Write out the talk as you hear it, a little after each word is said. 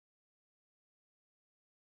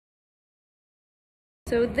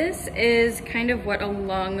So this is kind of what a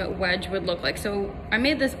lung wedge would look like. So I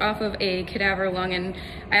made this off of a cadaver lung, and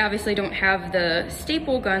I obviously don't have the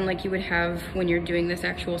staple gun like you would have when you're doing this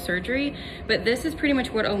actual surgery, but this is pretty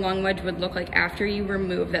much what a lung wedge would look like after you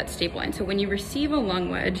remove that staple line. So when you receive a lung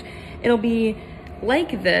wedge, it'll be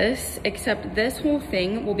like this, except this whole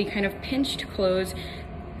thing will be kind of pinched closed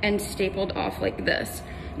and stapled off like this.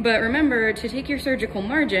 But remember, to take your surgical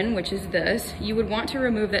margin, which is this, you would want to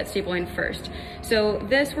remove that staple line first. So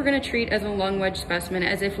this we're gonna treat as a lung wedge specimen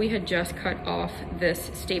as if we had just cut off this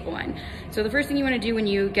staple line. So the first thing you wanna do when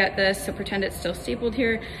you get this, so pretend it's still stapled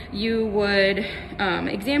here, you would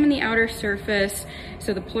examine the outer surface,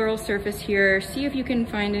 so the pleural surface here, see if you can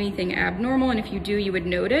find anything abnormal, and if you do, you would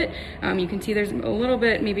note it. You can see there's a little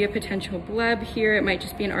bit, maybe a potential bleb here. It might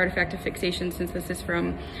just be an artifact of fixation since this is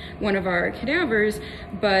from one of our cadavers.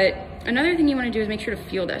 But another thing you want to do is make sure to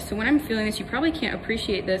feel this. So when I'm feeling this, you probably can't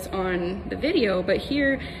appreciate this on the video, but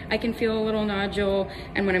here I can feel a little nodule,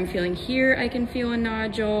 and when I'm feeling here, I can feel a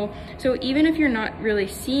nodule. So even if you're not really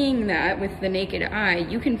seeing that with the naked eye,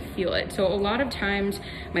 you can feel it. So a lot of times,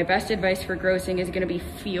 my best advice for grossing is going to be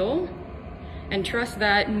feel and trust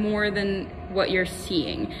that more than what you're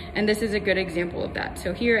seeing. And this is a good example of that.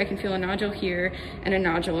 So here I can feel a nodule here and a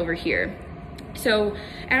nodule over here. So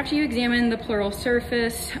after you examine the pleural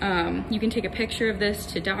surface, you can take a picture of this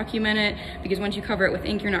to document it, because once you cover it with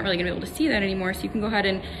ink, you're not really gonna be able to see that anymore. So you can go ahead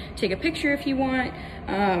and take a picture if you want.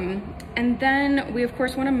 And then we of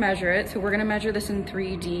course wanna measure it. So we're gonna measure this in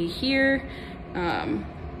 3D here.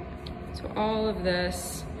 So all of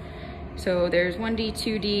this. So there's 1D,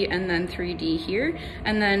 2D, and then 3D here.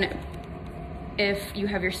 And then if you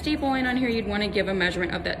have your staple line on here, you'd wanna give a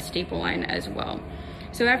measurement of that staple line as well.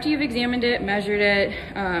 So after you've examined it, measured it,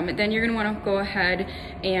 then you're gonna wanna go ahead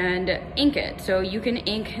and ink it. So you can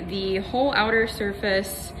ink the whole outer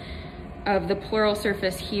surface of the pleural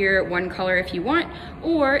surface here one color if you want,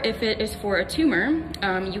 or if it is for a tumor,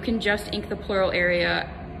 you can just ink the pleural area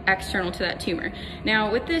external to that tumor.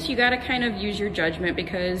 Now with this, you gotta kind of use your judgment,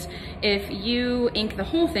 because if you ink the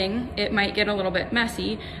whole thing, it might get a little bit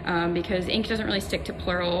messy, because ink doesn't really stick to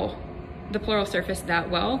the pleural surface that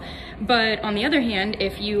well. But on the other hand,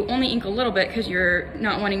 if you only ink a little bit because you're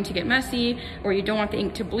not wanting to get messy, or you don't want the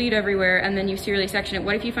ink to bleed everywhere, and then you serially section it,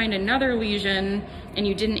 what if you find another lesion and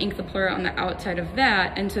you didn't ink the pleura on the outside of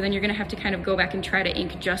that? And so then you're gonna have to kind of go back and try to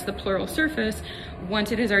ink just the pleural surface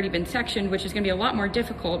once it has already been sectioned, which is gonna be a lot more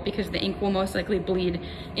difficult because the ink will most likely bleed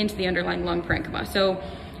into the underlying lung parenchyma. So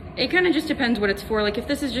it kind of just depends what it's for. Like if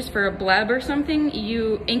this is just for a bleb or something,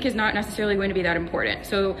 ink is not necessarily going to be that important.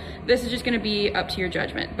 So this is just going to be up to your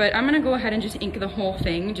judgment. But I'm going to go ahead and just ink the whole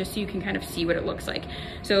thing just so you can kind of see what it looks like.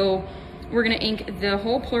 So we're going to ink the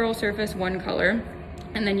whole pleural surface one color,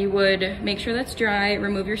 and then you would make sure that's dry,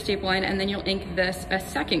 remove your staple line, and then you'll ink this a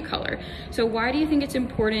second color. So why do you think it's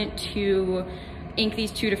important to ink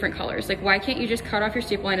these two different colors? Like why can't you just cut off your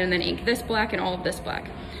staple line and then ink this black and all of this black?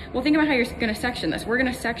 Well, think about how you're gonna section this. We're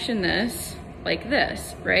gonna section this like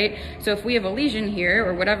this, right? So if we have a lesion here,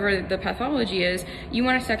 or whatever the pathology is, you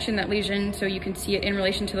wanna section that lesion so you can see it in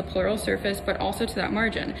relation to the pleural surface, but also to that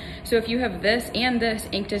margin. So if you have this and this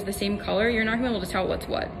inked as the same color, you're not gonna be able to tell what's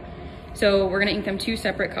what. So we're gonna ink them two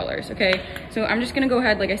separate colors, okay? So I'm just gonna go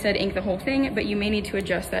ahead, like I said, ink the whole thing, but you may need to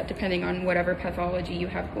adjust that depending on whatever pathology you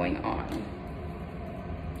have going on.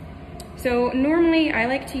 So normally I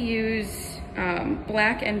like to use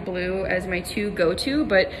black and blue as my two go-to,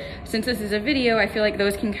 but since this is a video, I feel like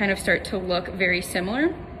those can kind of start to look very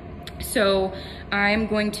similar. So I'm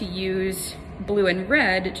going to use blue and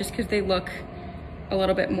red just because they look a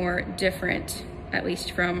little bit more different, at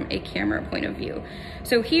least from a camera point of view.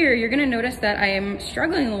 So here, you're gonna notice that I am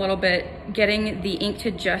struggling a little bit getting the ink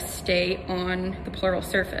to just stay on the pleural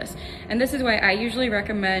surface. And this is why I usually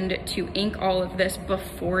recommend to ink all of this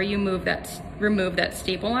before you remove that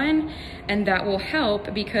staple line. And that will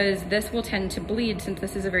help because this will tend to bleed since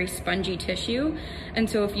this is a very spongy tissue. And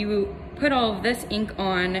so if you put all of this ink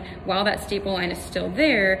on while that staple line is still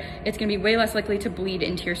there, it's gonna be way less likely to bleed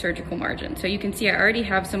into your surgical margin. So you can see I already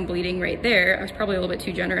have some bleeding right there. I was probably a little bit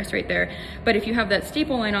too generous right there. But if you have that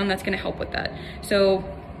staple line on, that's gonna help with that. So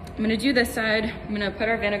I'm gonna do this side. I'm gonna put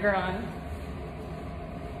our vinegar on.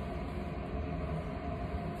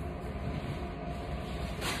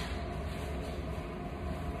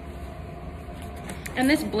 And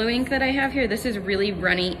this blue ink that I have here, this is really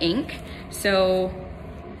runny ink. So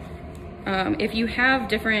if you have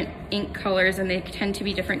different ink colors and they tend to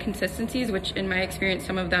be different consistencies, which in my experience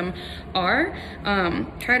some of them are,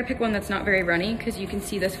 try to pick one that's not very runny because you can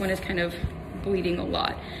see this one is kind of bleeding a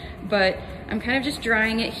lot. But I'm kind of just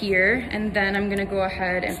drying it here, and then I'm gonna go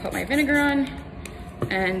ahead and put my vinegar on,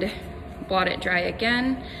 and blot it dry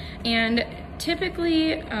again. And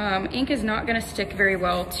typically, ink is not gonna stick very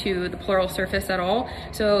well to the pleural surface at all,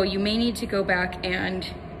 so you may need to go back and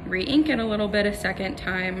re-ink it a little bit a second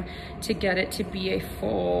time to get it to be a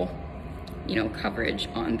full, you know, coverage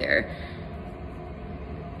on there.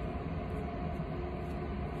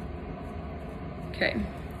 Okay.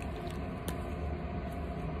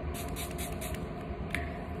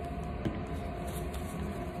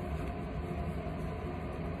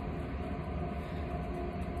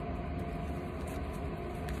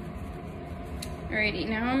 Alrighty,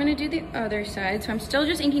 now I'm gonna do the other side. So I'm still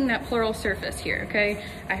just inking that pleural surface here, okay?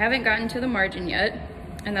 I haven't gotten to the margin yet,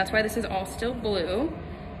 and that's why this is all still blue.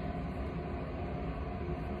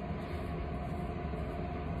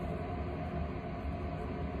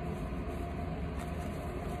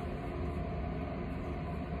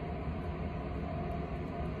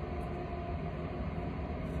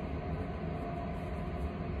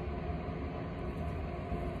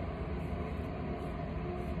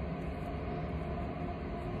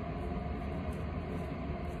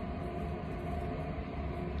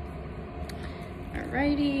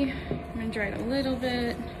 Alrighty, I'm gonna dry it a little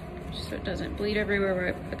bit just so it doesn't bleed everywhere where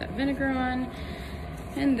I put that vinegar on.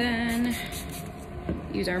 And then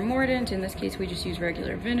use our mordant. In this case, we just use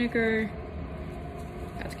regular vinegar.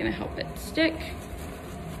 That's gonna help it stick.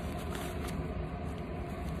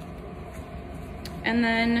 And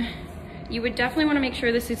then you would definitely want to make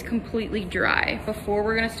sure this is completely dry before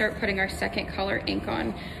we're going to start putting our second color ink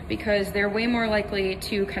on, because they're way more likely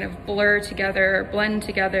to kind of blur together, blend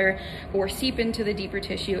together, or seep into the deeper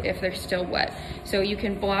tissue if they're still wet. So you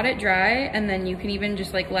can blot it dry, and then you can even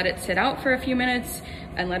just like let it sit out for a few minutes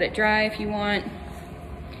and let it dry if you want.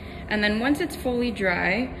 And then once it's fully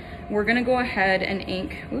dry, we're gonna go ahead and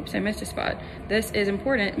ink, oops, I missed a spot. This is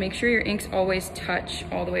important, make sure your inks always touch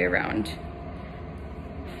all the way around.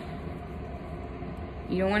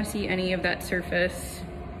 You don't want to see any of that surface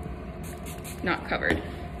not covered.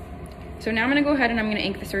 So now I'm going to go ahead and I'm going to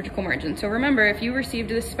ink the surgical margin. So remember, if you received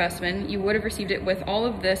this specimen, you would have received it with all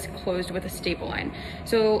of this closed with a staple line.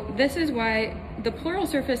 So this is why the pleural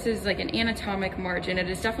surface is like an anatomic margin. It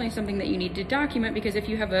is definitely something that you need to document, because if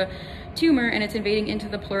you have a tumor and it's invading into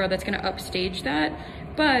the pleura, that's going to upstage that.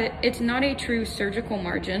 But it's not a true surgical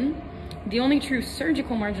margin. The only true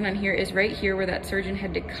surgical margin on here is right here where that surgeon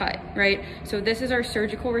had to cut, right? So this is our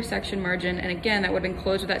surgical resection margin, and again, that would have been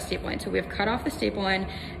closed with that staple line. So we have cut off the staple line,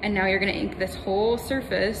 and now you're gonna ink this whole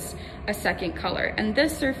surface a second color. And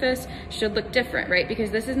this surface should look different, right?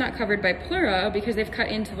 Because this is not covered by pleura because they've cut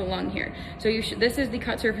into the lung here. So this is the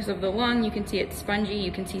cut surface of the lung. You can see it's spongy,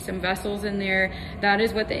 you can see some vessels in there. That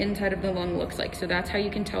is what the inside of the lung looks like. So that's how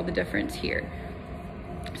you can tell the difference here.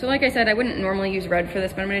 So like I said, I wouldn't normally use red for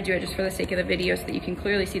this, but I'm going to do it just for the sake of the video so that you can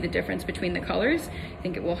clearly see the difference between the colors. I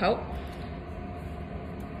think it will help.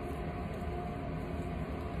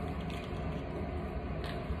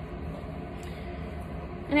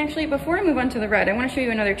 And actually, before I move on to the red, I want to show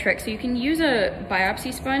you another trick. So you can use a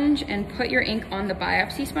biopsy sponge and put your ink on the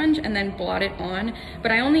biopsy sponge and then blot it on.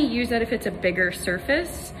 But I only use that if it's a bigger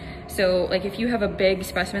surface. So like if you have a big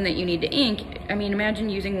specimen that you need to ink, I mean, imagine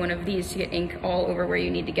using one of these to get ink all over where you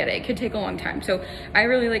need to get it. It could take a long time. So I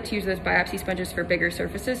really like to use those biopsy sponges for bigger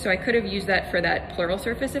surfaces. So I could have used that for that pleural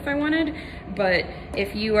surface if I wanted. But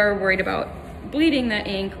if you are worried about bleeding that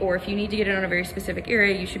ink, or if you need to get it on a very specific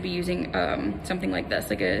area, you should be using something like this,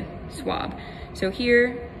 like a swab. So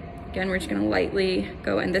here, again, we're just gonna lightly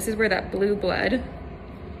go, and this is where that blue bled.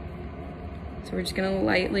 So we're just gonna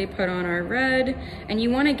lightly put on our red, and you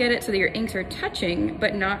wanna get it so that your inks are touching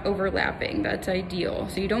but not overlapping. That's ideal.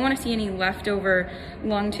 So you don't wanna see any leftover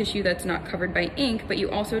lung tissue that's not covered by ink, but you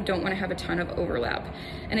also don't wanna have a ton of overlap.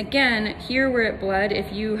 And again, here where it bled,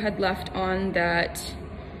 if you had left on that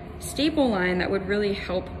staple line, that would really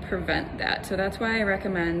help prevent that. So that's why I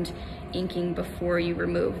recommend inking before you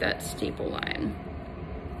remove that staple line,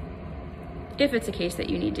 if it's a case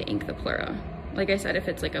that you need to ink the pleura. Like I said, if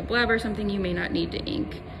it's like a bleb or something, you may not need to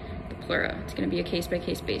ink the pleura. It's gonna be a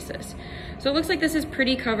case-by-case basis. So it looks like this is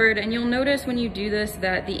pretty covered, and you'll notice when you do this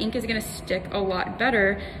that the ink is gonna stick a lot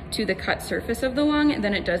better to the cut surface of the lung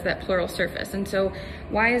than it does that pleural surface. And so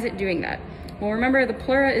why is it doing that? Well, remember, the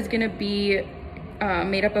pleura is gonna be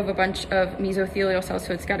made up of a bunch of mesothelial cells,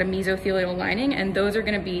 so it's got a mesothelial lining, and those are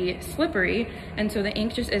going to be slippery, and so the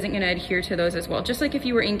ink just isn't going to adhere to those as well. Just like if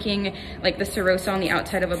you were inking like the serosa on the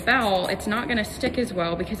outside of a bowel, it's not going to stick as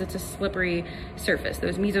well because it's a slippery surface.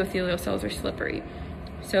 Those mesothelial cells are slippery.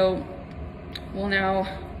 So we'll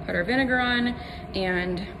now put our vinegar on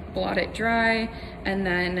and blot it dry, and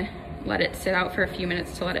then let it sit out for a few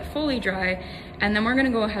minutes to let it fully dry, and then we're going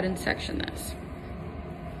to go ahead and section this.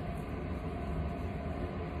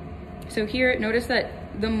 So here, notice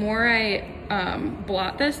that the more I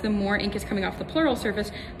blot this, the more ink is coming off the pleural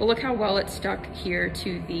surface, but look how well it's stuck here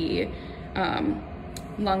to the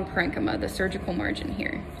lung parenchyma, the surgical margin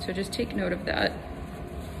here. So just take note of that.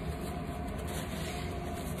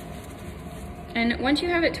 And once you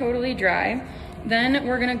have it totally dry, then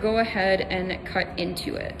we're gonna go ahead and cut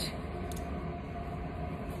into it.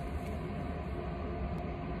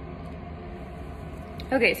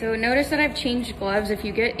 Okay, so notice that I've changed gloves. If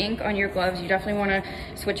you get ink on your gloves, you definitely wanna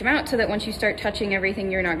switch them out so that once you start touching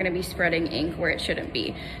everything, you're not gonna be spreading ink where it shouldn't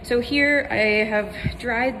be. So here I have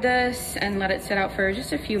dried this and let it sit out for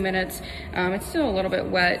just a few minutes. It's still a little bit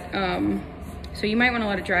wet, so you might wanna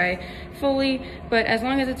let it dry fully, but as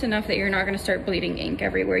long as it's enough that you're not gonna start bleeding ink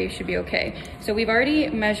everywhere, you should be okay. So we've already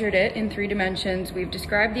measured it in 3 dimensions. We've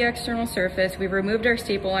described the external surface. We've removed our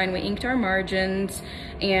staple line. We inked our margins,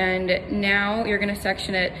 and now you're gonna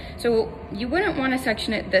section it. So you wouldn't wanna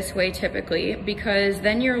section it this way typically, because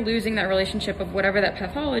then you're losing that relationship of whatever that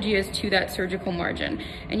pathology is to that surgical margin,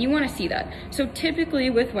 and you wanna see that. So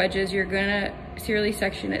typically with wedges, you're gonna serially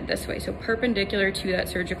section it this way, so perpendicular to that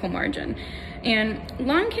surgical margin. And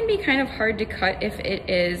lung can be kind of hard to cut if it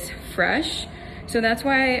is fresh. So that's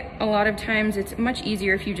why a lot of times it's much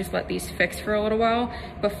easier if you just let these fix for a little while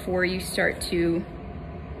before you start to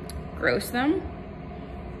gross them.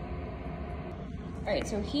 All right,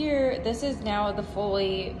 so here, this is now the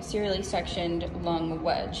fully serially sectioned lung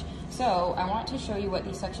wedge. So I want to show you what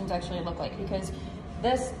these sections actually look like, because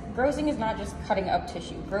this grossing is not just cutting up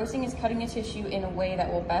tissue. Grossing is cutting a tissue in a way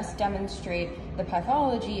that will best demonstrate the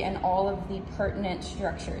pathology and all of the pertinent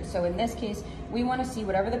structures. So in this case, we want to see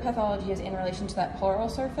whatever the pathology is in relation to that pleural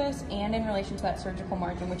surface and in relation to that surgical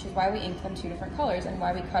margin, which is why we ink them 2 different colors and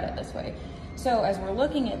why we cut it this way. So as we're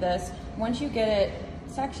looking at this, once you get it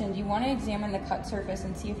sectioned, you want to examine the cut surface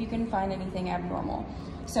and see if you can find anything abnormal.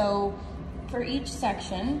 So for each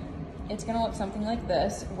section, it's gonna look something like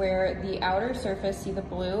this, where the outer surface, see the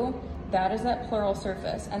blue, that is that pleural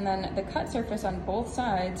surface. And then the cut surface on both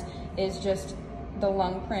sides is just the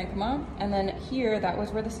lung parenchyma. And then here, that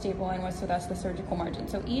was where the staple line was, so that's the surgical margin.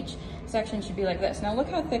 So each section should be like this. Now look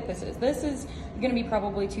how thick this is. This is gonna be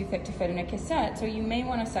probably too thick to fit in a cassette, so you may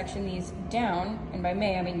wanna section these down, and by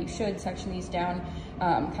may, I mean you should section these down,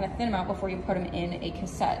 kind of thin them out before you put them in a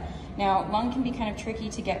cassette. Now, lung can be kind of tricky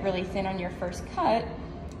to get really thin on your first cut,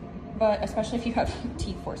 but especially if you have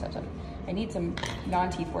teeth forceps. I need some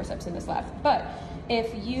non-teeth forceps in this lab. But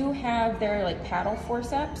if you have their like paddle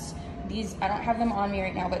forceps, these, I don't have them on me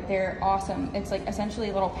right now, but they're awesome. It's like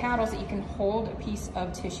essentially little paddles that you can hold a piece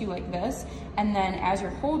of tissue like this, and then as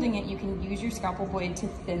you're holding it, you can use your scalpel blade to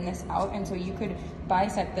thin this out, and so you could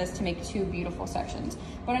bisect this to make 2 beautiful sections.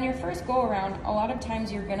 But on your first go around, a lot of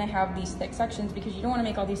times you're gonna have these thick sections because you don't wanna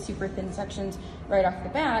make all these super thin sections right off the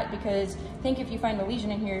bat, because think if you find a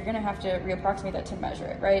lesion in here, you're gonna have to reapproximate that to measure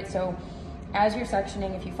it, right? So as you're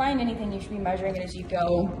sectioning, if you find anything, you should be measuring it as you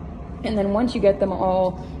go. And then once you get them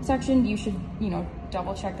all sectioned, you should,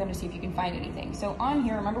 double check them to see if you can find anything. So on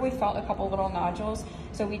here, remember we felt a couple little nodules,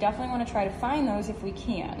 so we definitely want to try to find those if we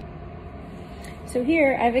can. So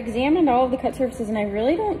here, I've examined all of the cut surfaces and I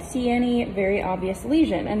really don't see any very obvious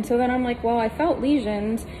lesion. And so then I'm like, well, I felt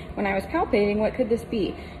lesions when I was palpating, what could this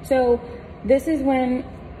be? So this is when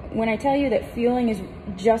I tell you that feeling is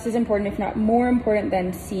just as important, if not more important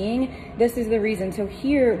than seeing, this is the reason. So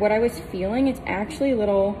here, what I was feeling, it's actually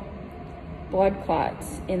little blood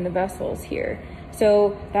clots in the vessels here.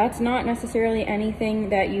 So that's not necessarily anything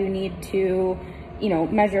that you need to,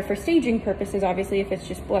 measure for staging purposes, obviously, if it's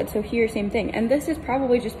just blood. So here, same thing. And this is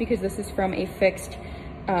probably just because this is from a fixed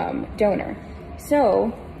donor.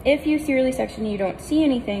 So if you serially section and you don't see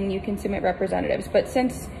anything, you can submit representatives. But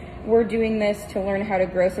since we're doing this to learn how to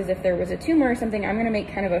gross as if there was a tumor or something, I'm gonna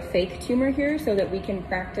make kind of a fake tumor here so that we can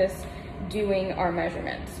practice doing our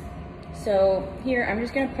measurements. So here, I'm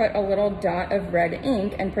just gonna put a little dot of red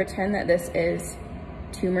ink and pretend that this is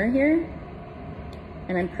tumor here.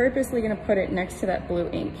 And I'm purposely gonna put it next to that blue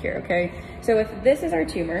ink here, okay? So if this is our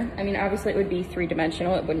tumor, I mean, obviously it would be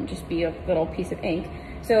 3-dimensional, it wouldn't just be a little piece of ink.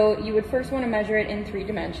 So you would first wanna measure it in 3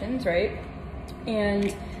 dimensions, right?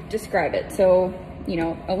 And describe it. So,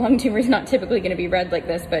 a lung tumor is not typically gonna be red like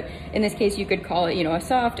this, but in this case, you could call it, a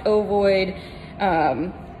soft ovoid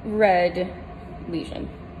red lesion.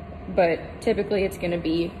 But typically it's gonna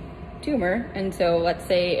be tumor. And so let's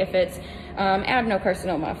say if it's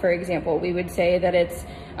adenocarcinoma, for example, we would say that it's,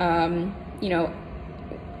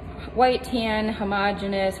 white tan,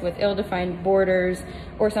 homogeneous with ill-defined borders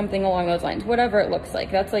or something along those lines, whatever it looks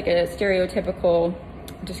like. That's like a stereotypical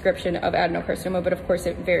description of adenocarcinoma, but of course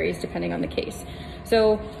it varies depending on the case.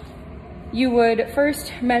 So you would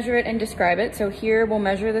first measure it and describe it. So here we'll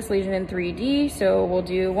measure this lesion in 3D. So we'll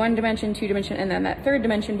do 1 dimension, 2 dimension, and then that 3rd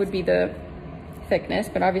dimension would be the thickness,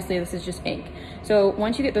 but obviously this is just ink. So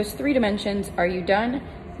once you get those 3 dimensions, are you done?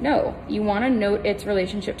 No, you want to note its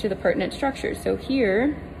relationship to the pertinent structures. So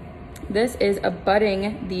here, this is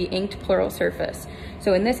abutting the inked pleural surface.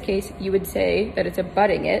 So in this case, you would say that it's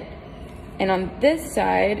abutting it. And on this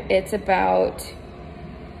side, it's about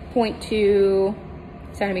 0.2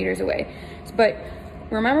 centimeters away. But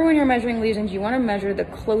remember, when you're measuring lesions, you want to measure the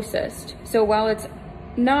closest. So while it's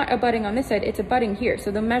not abutting on this side, it's abutting here.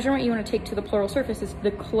 So the measurement you want to take to the pleural surface is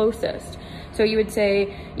the closest. So you would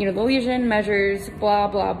say, you know, the lesion measures blah,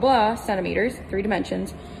 blah, blah centimeters, 3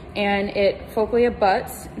 dimensions, and it focally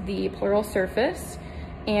abuts the pleural surface,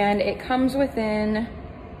 and it comes within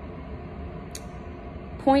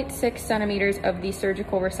 0.6 centimeters of the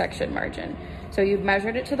surgical resection margin. So you've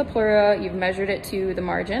measured it to the pleura, you've measured it to the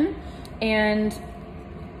margin, and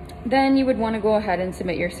then you would want to go ahead and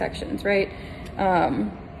submit your sections, right?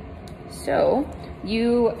 So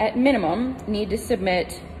you, at minimum, need to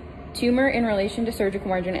submit tumor in relation to surgical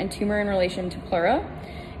margin and tumor in relation to pleura.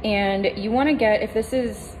 And you want to get, if this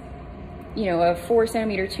is, you know, a 4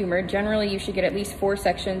 centimeter tumor, generally you should get at least 4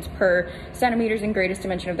 sections per centimeters in greatest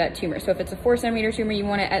dimension of that tumor. So if it's a 4 centimeter tumor, you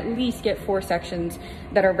want to at least get 4 sections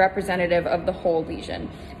that are representative of the whole lesion.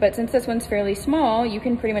 But since this one's fairly small, you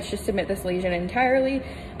can pretty much just submit this lesion entirely.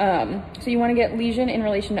 So you want to get lesion in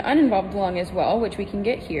relation to uninvolved lung as well, which we can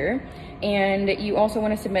get here. And you also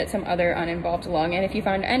want to submit some other uninvolved lung. And if you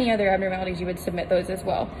found any other abnormalities, you would submit those as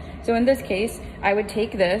well. So in this case, I would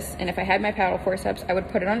take this, and if I had my paddle forceps, I would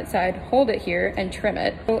put it on its side, hold it here, and trim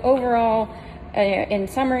it. So overall, in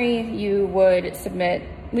summary, you would submit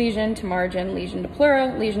lesion to margin, lesion to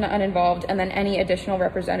pleura, lesion to uninvolved, and then any additional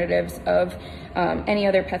representatives of any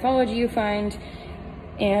other pathology you find.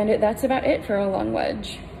 And that's about it for a lung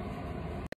wedge.